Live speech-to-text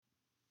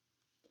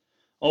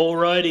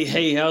Alrighty,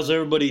 hey, how's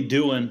everybody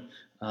doing?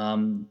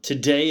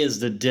 Today is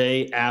the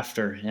day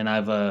after, and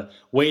I've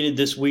waited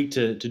this week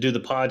to do the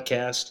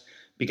podcast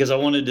because I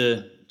wanted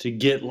to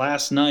get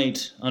last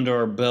night under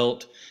our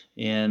belt,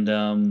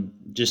 and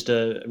just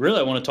really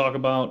I want to talk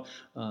about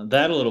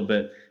that a little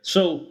bit.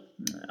 So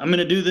I'm going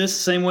to do this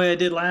the same way I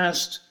did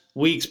last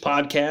week's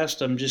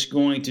podcast. I'm just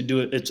going to do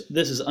it.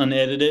 This is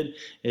unedited.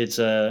 It's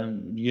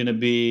going to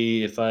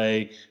be if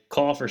I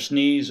cough or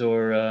sneeze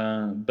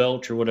or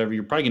belch or whatever,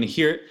 you're probably going to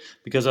hear it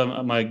because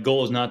my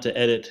goal is not to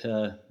edit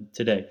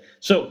today.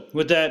 So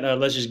with that,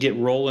 let's just get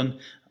rolling.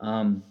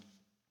 A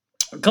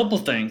couple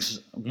things.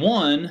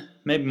 One,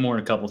 maybe more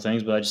than a couple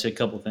things, but I just say a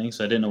couple things.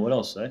 So I didn't know what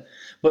else to say.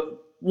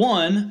 But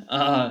one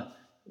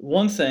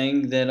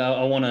thing that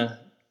I want to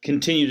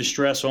continue to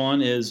stress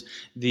on is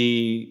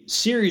the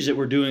series that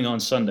we're doing on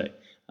Sunday.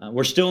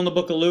 We're still in the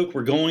book of Luke.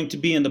 We're going to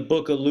be in the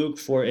book of Luke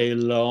for a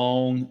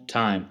long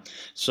time.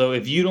 So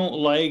if you don't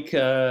like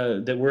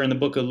that we're in the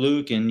book of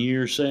Luke and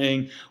you're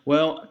saying,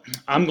 well,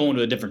 I'm going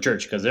to a different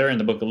church because they're in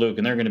the book of Luke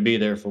and they're going to be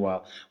there for a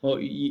while. Well,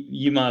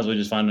 you might as well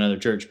just find another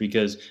church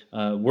because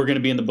we're going to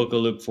be in the book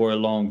of Luke for a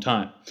long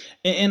time.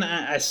 And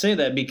I say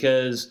that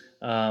because,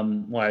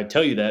 I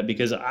tell you that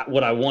because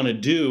what I want to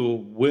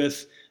do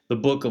with the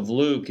book of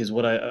Luke is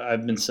what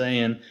I've been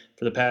saying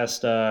for the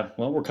past,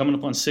 we're coming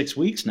up on 6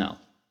 weeks now.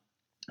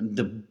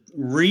 The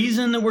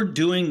reason that we're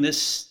doing this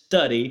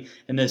study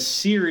and this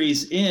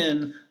series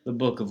in the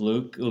book of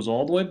Luke goes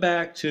all the way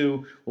back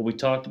to what we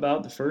talked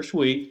about the first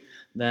week,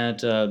 that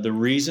the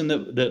reason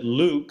that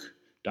Luke,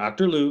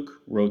 Dr.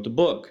 Luke, wrote the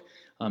book.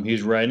 He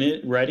was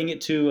writing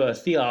it to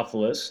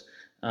Theophilus,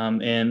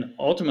 and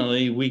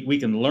ultimately we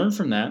can learn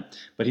from that.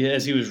 But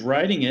as he was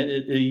writing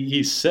it,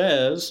 he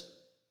says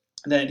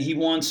that he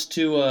wants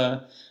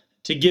to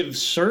give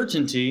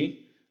certainty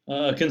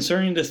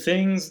concerning the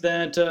things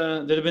that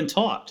have been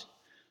taught.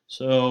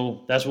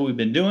 So that's what we've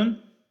been doing,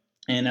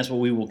 and that's what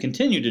we will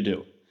continue to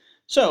do.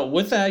 So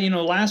with that,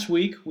 last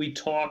week we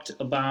talked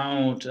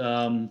about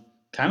kind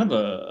of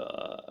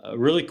a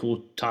really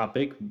cool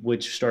topic,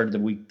 which started the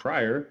week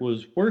prior,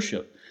 was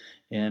worship,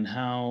 and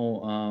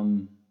how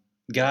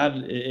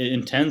God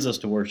intends us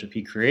to worship.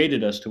 He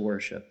created us to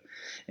worship.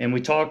 And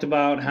we talked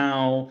about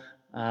how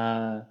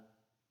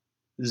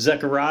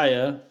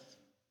Zechariah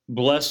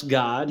blessed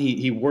God.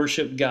 He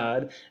worshiped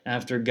God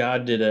after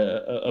God did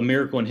a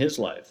miracle in his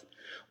life.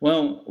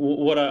 Well,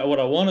 what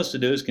I want us to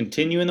do is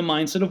continue in the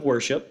mindset of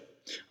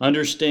worship,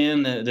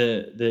 understand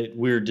that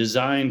we're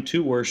designed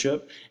to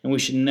worship, and we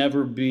should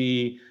never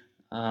be,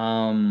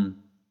 I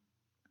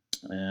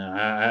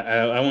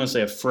want to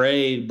say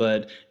afraid,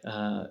 but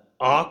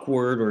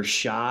awkward or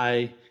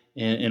shy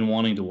in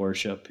wanting to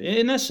worship.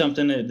 And that's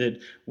something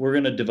that we're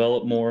going to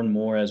develop more and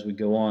more as we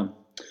go on.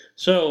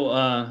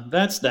 So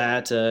that's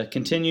that.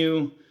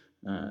 Continue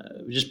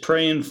just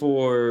praying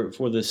for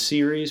the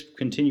series.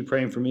 Continue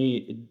praying for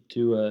me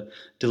to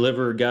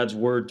deliver God's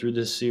word through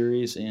this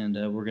series, and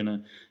we're going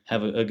to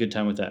have a good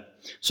time with that.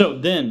 So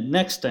then,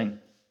 next thing,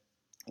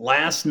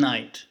 last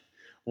night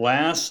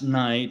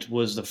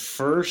was the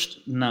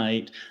first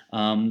night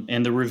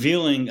and the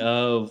revealing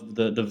of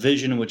the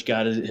vision in which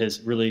God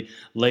has really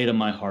laid on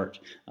my heart.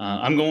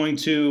 I'm going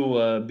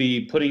to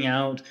be putting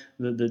out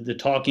the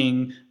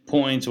talking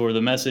points or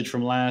the message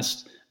from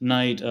last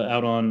night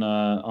out on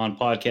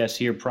podcast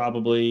here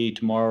probably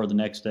tomorrow or the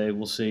next day.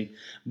 We'll see.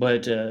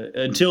 But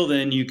until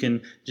then, you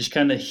can just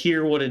kind of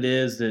hear what it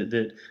is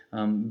that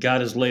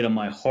God has laid on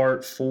my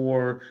heart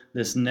for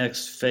this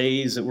next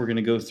phase that we're going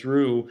to go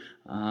through.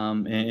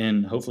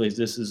 And hopefully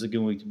this is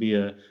going to be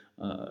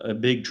a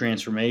big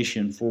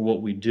transformation for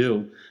what we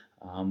do.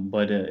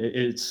 But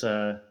it's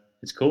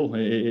cool.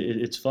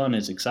 It's fun.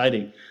 It's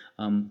exciting.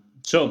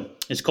 So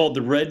it's called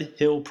the Red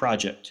Hill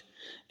Project.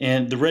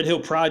 And the Red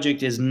Hill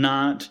Project is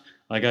not,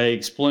 like I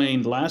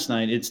explained last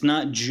night, it's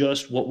not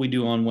just what we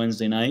do on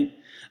Wednesday night.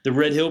 The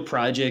Red Hill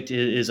Project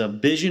is a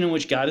vision in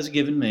which God has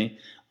given me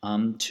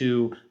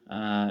to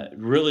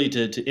really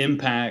to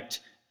impact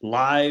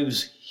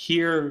lives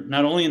here,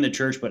 not only in the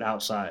church, but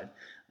outside.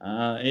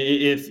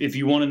 If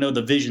you want to know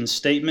the vision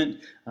statement,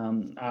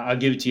 I'll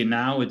give it to you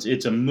now.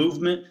 It's a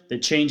movement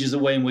that changes the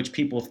way in which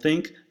people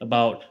think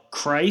about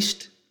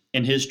Christ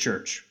and his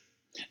church.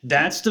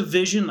 That's the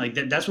vision. Like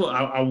that's what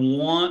I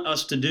want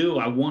us to do.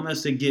 I want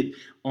us to get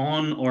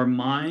on our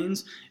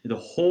minds. The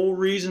whole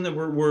reason that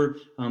we're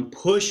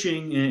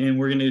pushing and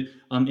we're going to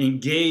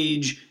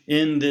engage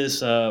in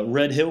this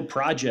Red Hill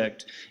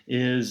Project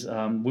is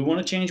we want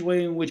to change the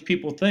way in which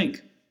people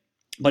think.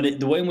 But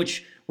the way in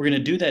which we're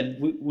going to do that,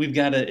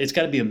 it's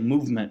got to be a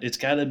movement. It's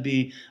got to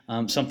be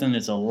something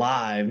that's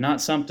alive, not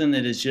something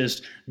that is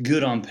just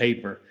good on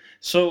paper.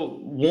 So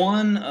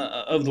one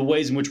of the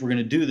ways in which we're going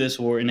to do this,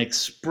 or an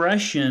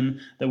expression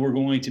that we're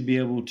going to be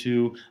able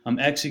to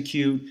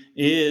execute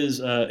is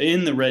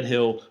in the Red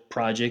Hill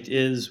Project,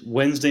 is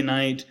Wednesday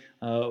night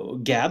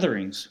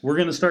gatherings. We're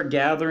going to start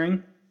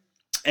gathering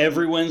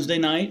every Wednesday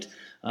night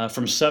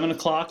from 7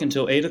 o'clock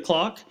until 8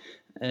 o'clock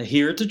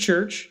here at the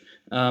church.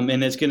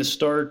 and it's going to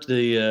start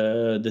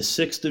the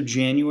 6th of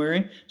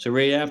January, so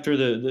right after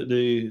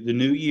the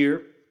new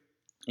year,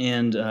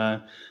 and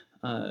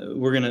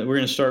we're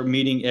gonna start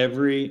meeting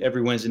every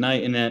Wednesday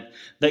night, and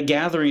that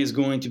gathering is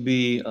going to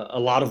be a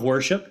lot of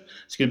worship.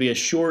 It's going to be a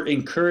short,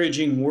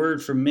 encouraging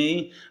word from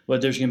me,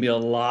 but there's going to be a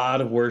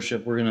lot of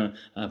worship. We're going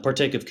to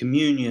partake of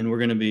communion. We're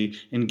going to be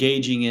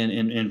engaging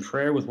in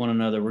prayer with one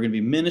another. We're going to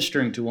be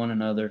ministering to one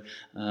another.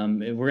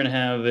 We're going to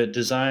have it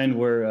designed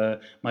where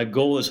my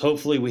goal is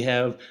hopefully we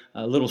have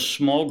little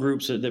small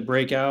groups that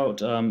break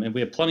out, and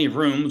we have plenty of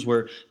rooms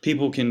where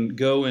people can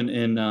go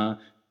and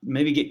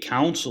maybe get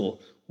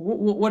counsel,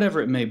 whatever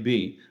it may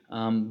be.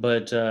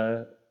 But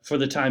for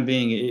the time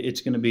being, it's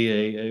going to be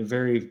a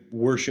very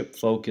worship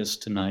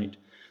focused tonight.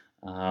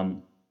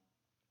 Um,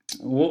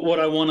 what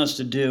I want us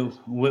to do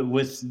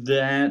with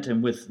that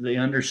and with the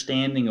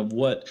understanding of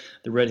what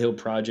the Red Hill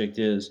Project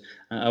is,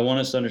 I want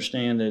us to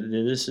understand that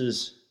this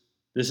is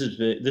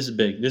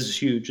big, this is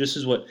huge, this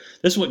is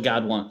what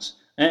God wants,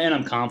 and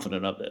I'm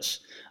confident of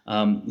this.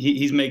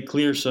 He's made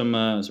clear some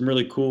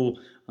really cool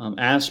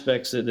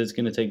aspects that's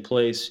going to take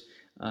place.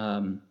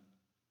 Um,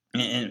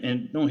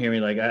 and don't hear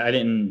me like I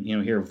didn't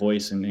hear a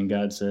voice and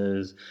God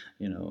says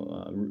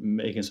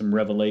making some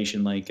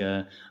revelation like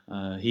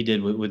he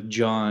did with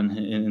John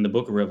in the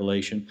book of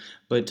Revelation,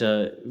 but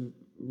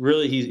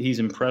really he's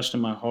impressed in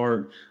my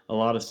heart a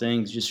lot of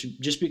things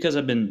just because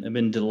I've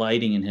been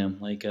delighting in him,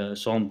 like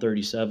Psalm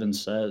 37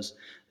 says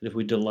that if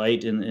we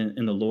delight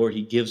in the Lord,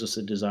 he gives us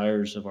the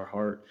desires of our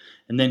heart,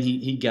 and then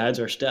he guides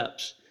our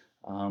steps.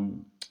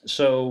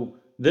 So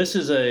this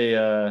is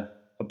a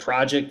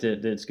project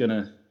that's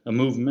gonna a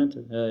movement,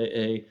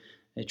 a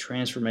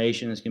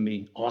transformation that's going to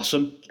be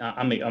awesome.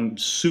 I'm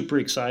super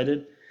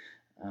excited.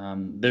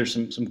 There's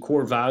some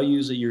core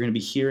values that you're going to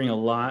be hearing a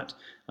lot,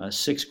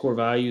 6 core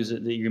values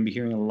that you're going to be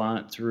hearing a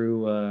lot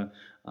through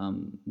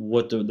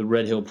what the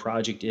Red Hill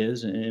Project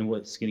is and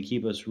what's going to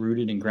keep us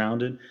rooted and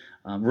grounded.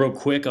 Real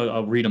quick,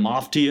 I'll read them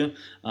off to you,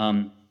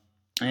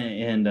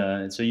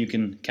 and so you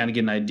can kind of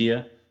get an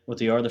idea what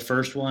they are. The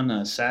first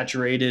one,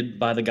 saturated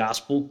by the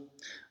gospel.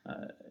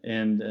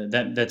 And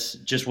that's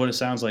just what it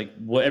sounds like.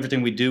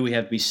 Everything we do, we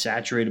have to be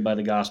saturated by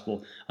the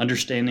gospel,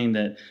 understanding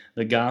that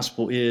the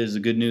gospel is the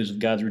good news of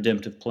God's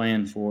redemptive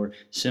plan for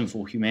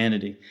sinful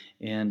humanity.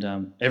 And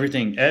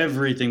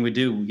everything we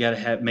do, we got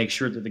to make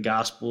sure that the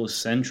gospel is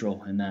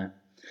central in that.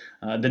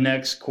 The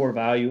next core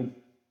value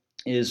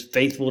is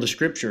faithful to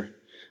Scripture.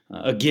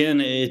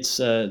 Again,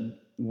 it's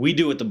we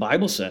do what the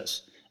Bible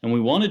says. And we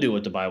want to do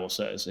what the Bible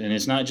says. And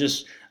it's not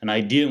just an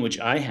idea in which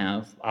I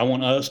have. I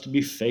want us to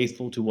be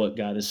faithful to what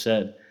God has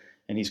said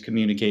and he's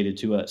communicated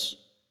to us.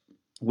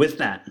 With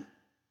that,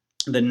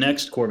 the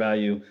next core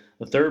value,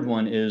 the third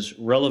one, is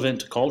relevant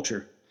to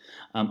culture.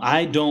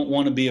 I don't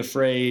want to be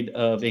afraid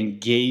of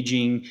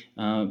engaging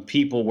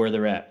people where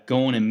they're at,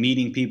 going and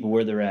meeting people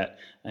where they're at,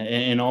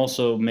 and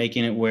also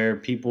making it where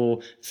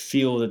people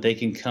feel that they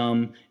can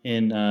come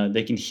and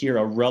they can hear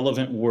a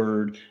relevant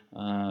word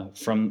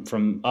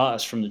from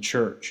us, from the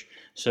church.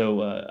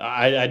 So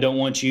I don't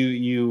want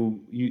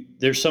you.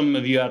 There's some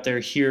of you out there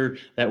hear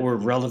that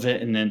word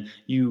relevant, and then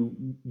you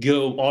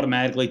go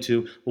automatically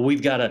to, well,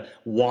 we've got to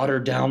water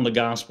down the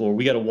gospel, or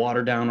we got to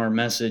water down our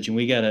message, and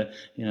we got to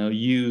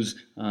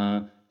use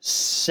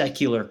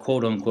secular,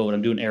 quote unquote,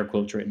 I'm doing air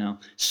quotes right now,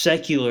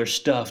 secular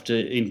stuff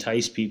to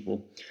entice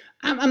people.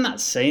 I'm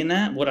not saying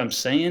that. What I'm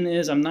saying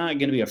is I'm not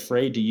going to be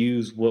afraid to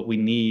use what we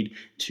need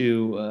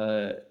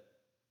to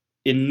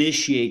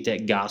initiate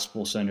that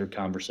gospel-centered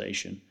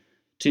conversation.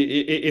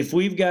 If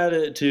we've got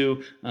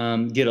to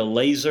get a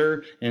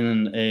laser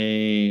and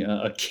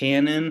a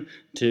cannon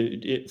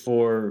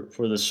for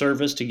the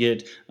service to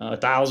get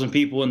 1,000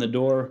 people in the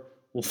door,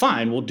 well,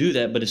 fine, we'll do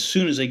that. But as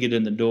soon as they get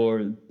in the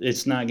door,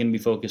 it's not going to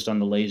be focused on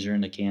the laser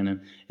and the cannon.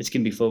 It's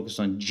going to be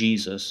focused on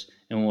Jesus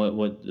and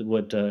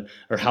what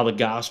or how the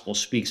gospel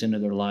speaks into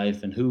their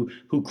life and who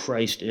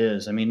Christ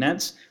is. I mean,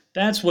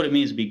 that's what it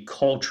means to be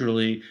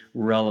culturally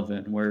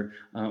relevant,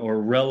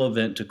 or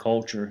relevant to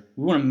culture.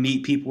 We want to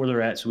meet people where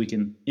they're at so we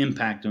can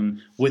impact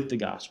them with the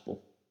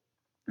gospel.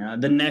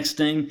 The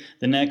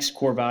next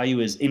core value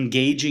is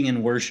engaging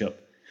in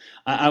worship.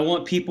 I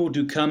want people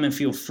to come and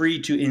feel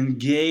free to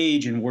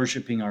engage in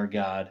worshiping our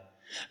God.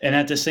 And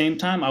at the same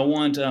time, I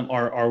want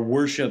our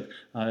worship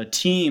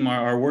team,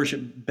 our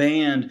worship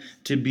band,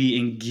 to be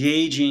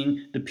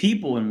engaging the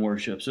people in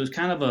worship. So it's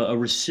kind of a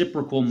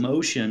reciprocal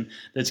motion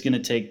that's going to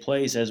take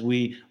place as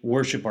we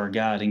worship our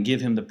God and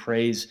give him the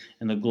praise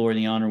and the glory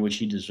and the honor which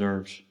he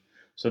deserves.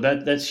 So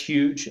that's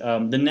huge.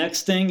 The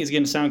next thing is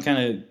going to sound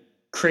kind of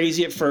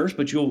crazy at first,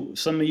 but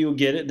some of you will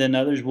get it. Then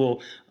others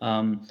will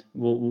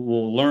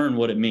learn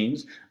what it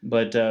means.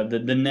 But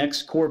the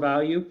next core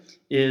value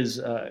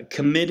is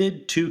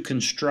committed to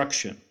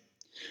construction.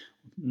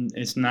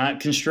 It's not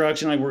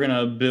construction like we're going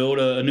to build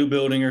a new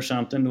building or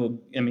something.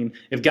 I mean,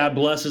 if God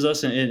blesses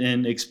us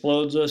and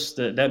explodes us,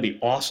 that'd be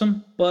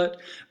awesome. But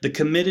the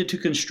committed to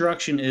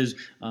construction is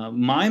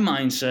my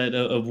mindset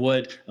of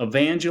what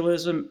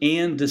evangelism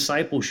and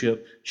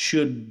discipleship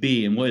should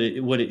be and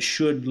what it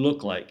should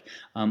look like.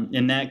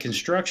 And that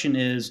construction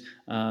is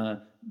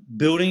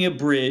building a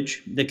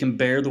bridge that can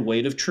bear the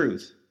weight of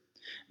truth.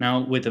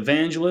 Now, with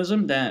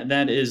evangelism,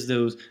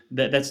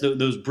 that's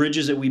those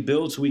bridges that we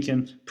build so we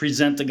can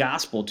present the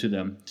gospel to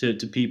them, to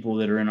people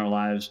that are in our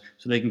lives,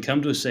 so they can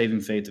come to a saving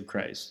faith of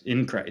Christ,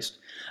 in Christ.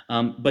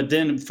 But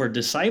then for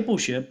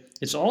discipleship,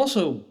 it's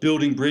also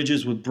building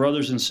bridges with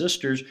brothers and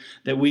sisters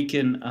that we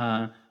can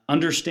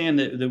understand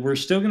that we're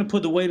still going to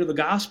put the weight of the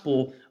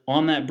gospel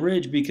on that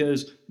bridge,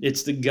 because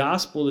it's the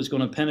gospel that's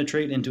going to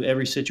penetrate into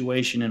every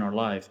situation in our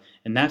life.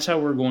 And that's how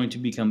we're going to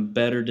become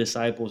better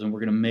disciples, and we're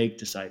going to make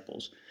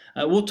disciples.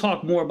 We'll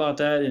talk more about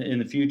that in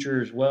the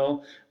future as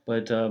well,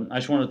 but I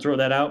just want to throw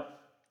that out.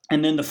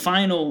 And then the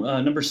final,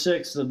 number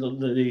 6,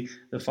 the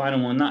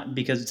final one, not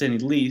because it's any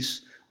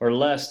least or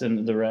less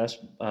than the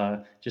rest,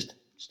 just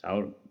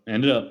how it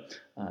ended up.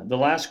 The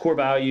last core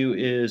value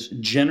is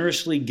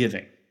generously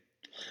giving.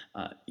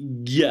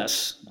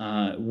 Yes,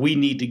 we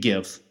need to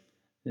give.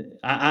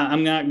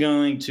 I'm not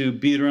going to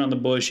beat around the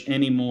bush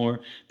anymore,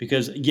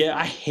 because, yeah,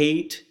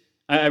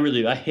 I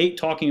really do. I hate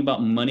talking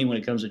about money when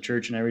it comes to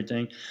church and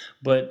everything,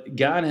 but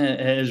God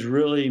has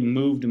really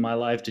moved in my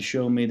life to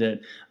show me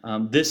that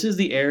this is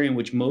the area in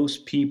which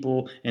most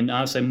people, and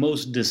I'll say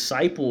most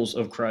disciples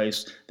of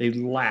Christ, they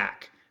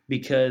lack,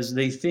 because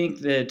they think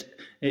that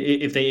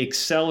if they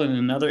excel in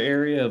another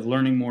area of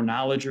learning more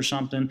knowledge or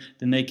something,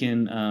 then they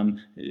can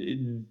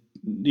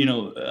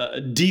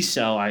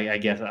decel, I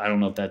guess. I don't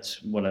know if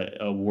that's what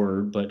a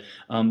word, but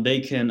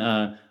they can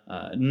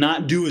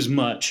not do as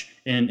much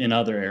in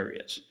other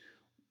areas.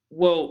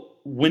 Well,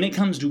 when it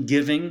comes to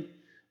giving,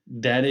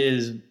 that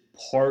is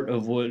part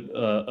of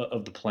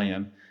of the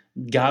plan.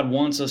 God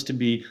wants us to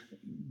be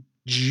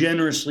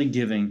generously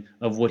giving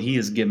of what He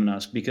has given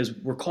us, because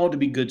we're called to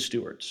be good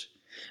stewards.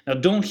 Now,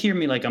 don't hear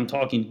me like I'm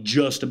talking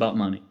just about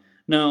money.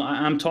 No,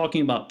 I'm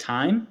talking about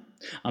time,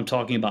 I'm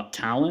talking about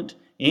talent,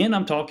 and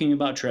I'm talking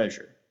about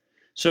treasure.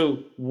 So,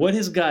 what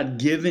has God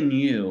given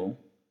you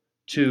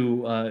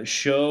to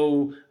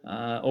show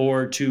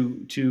or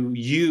to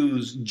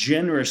use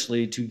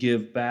generously to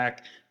give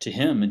back to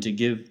Him and to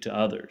give to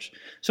others?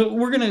 So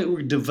we're going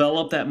to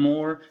develop that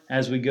more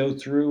as we go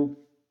through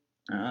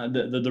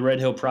the Red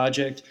Hill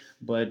Project.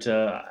 But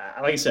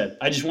like I said,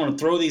 I just want to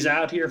throw these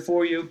out here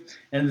for you.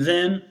 And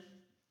then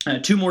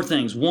 2 more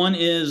things. One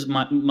is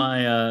my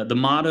the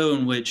motto,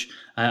 in which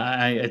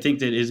I think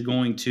that is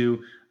going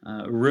to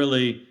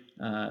really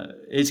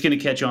it's going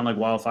to catch on like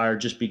wildfire,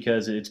 just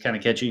because it's kind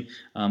of catchy.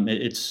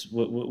 It's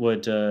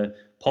what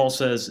Paul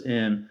says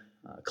in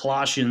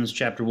Colossians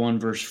chapter 1,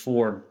 verse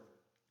 4.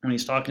 When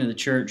he's talking to the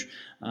church,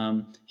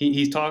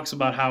 he talks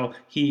about how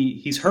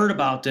he's heard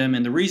about them,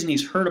 and the reason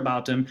he's heard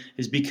about them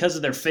is because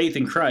of their faith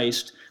in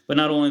Christ, but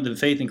not only the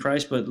faith in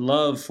Christ, but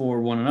love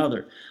for one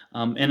another.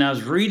 And I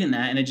was reading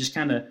that, and it just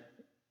kind of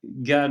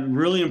got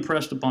really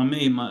impressed upon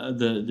me,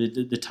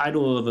 the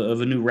title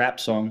of a new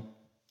rap song.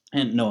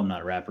 And no, I'm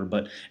not a rapper,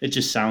 but it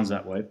just sounds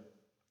that way.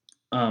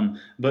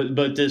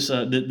 But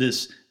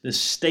this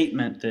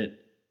statement that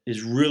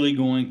is really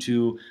going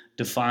to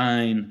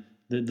define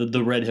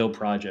the Red Hill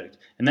Project,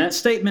 and that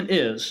statement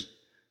is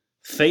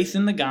faith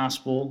in the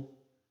gospel,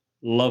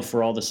 love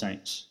for all the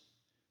saints.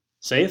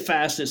 Say it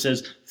fast. It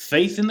says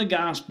faith in the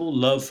gospel,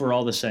 love for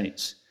all the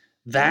saints.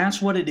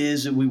 That's what it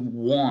is that we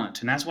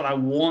want, and that's what I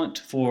want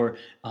for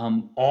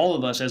all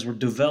of us as we're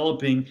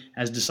developing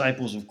as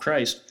disciples of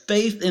Christ.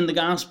 Faith in the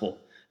gospel.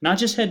 Not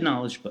just head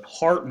knowledge, but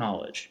heart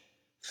knowledge.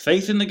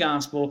 Faith in the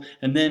gospel,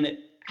 and then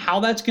how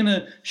that's going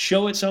to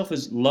show itself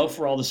is love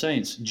for all the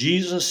saints.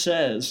 Jesus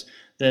says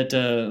that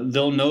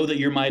they'll know that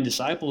you're my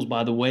disciples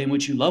by the way in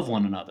which you love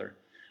one another.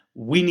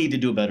 We need to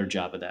do a better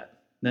job of that.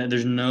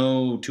 There's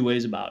no 2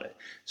 ways about it.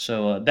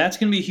 So that's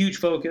going to be a huge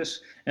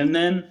focus. And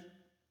then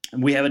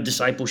we have a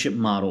discipleship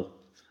model.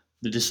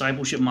 The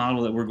discipleship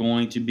model that we're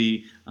going to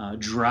be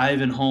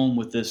driving home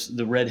with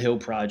the Red Hill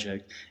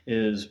Project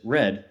is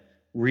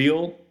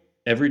real,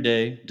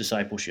 everyday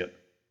discipleship.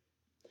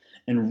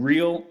 And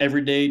real,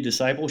 everyday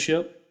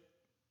discipleship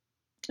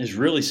is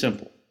really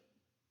simple.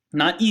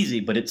 Not easy,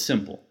 but it's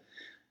simple.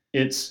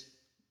 It's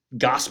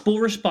gospel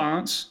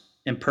response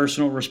and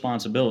personal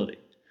responsibility.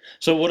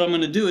 So what I'm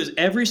going to do is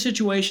every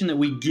situation that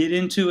we get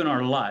into in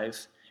our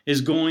life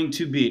is going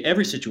to be,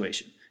 every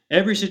situation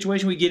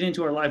we get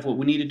into our life, what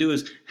we need to do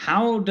is,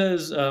 how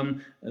does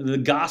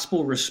the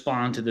gospel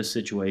respond to this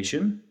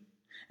situation?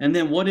 And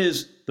then what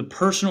is the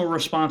personal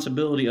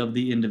responsibility of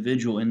the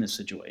individual in this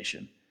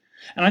situation?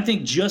 And I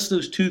think just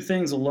those 2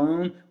 things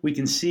alone, we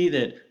can see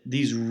that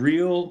these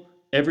real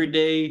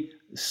everyday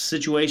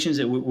situations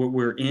that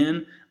we're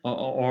in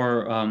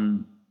are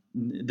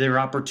they're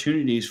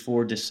opportunities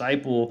for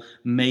disciple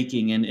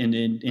making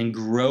and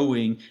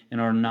growing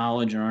in our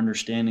knowledge and our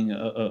understanding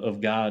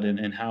of God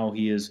and how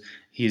He is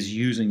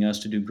using us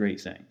to do great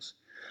things.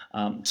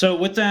 So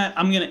with that,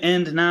 I'm going to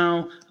end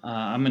now.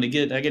 I got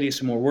to get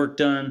some more work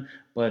done.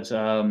 But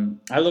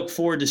I look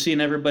forward to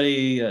seeing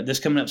everybody this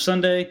coming up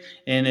Sunday.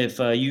 And if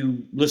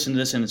you listen to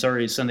this and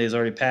Sunday has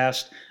already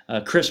passed,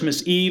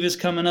 Christmas Eve is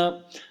coming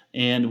up,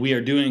 and we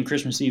are doing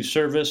Christmas Eve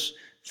service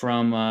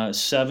from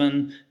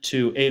 7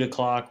 to 8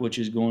 o'clock, which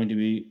is going to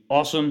be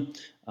awesome.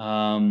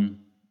 And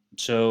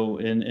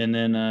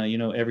then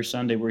every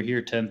Sunday we're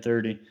here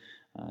 10:30,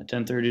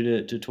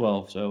 10:30 to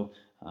 12. So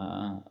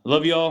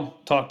love you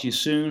all. Talk to you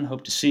soon.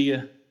 Hope to see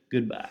you.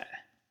 Goodbye.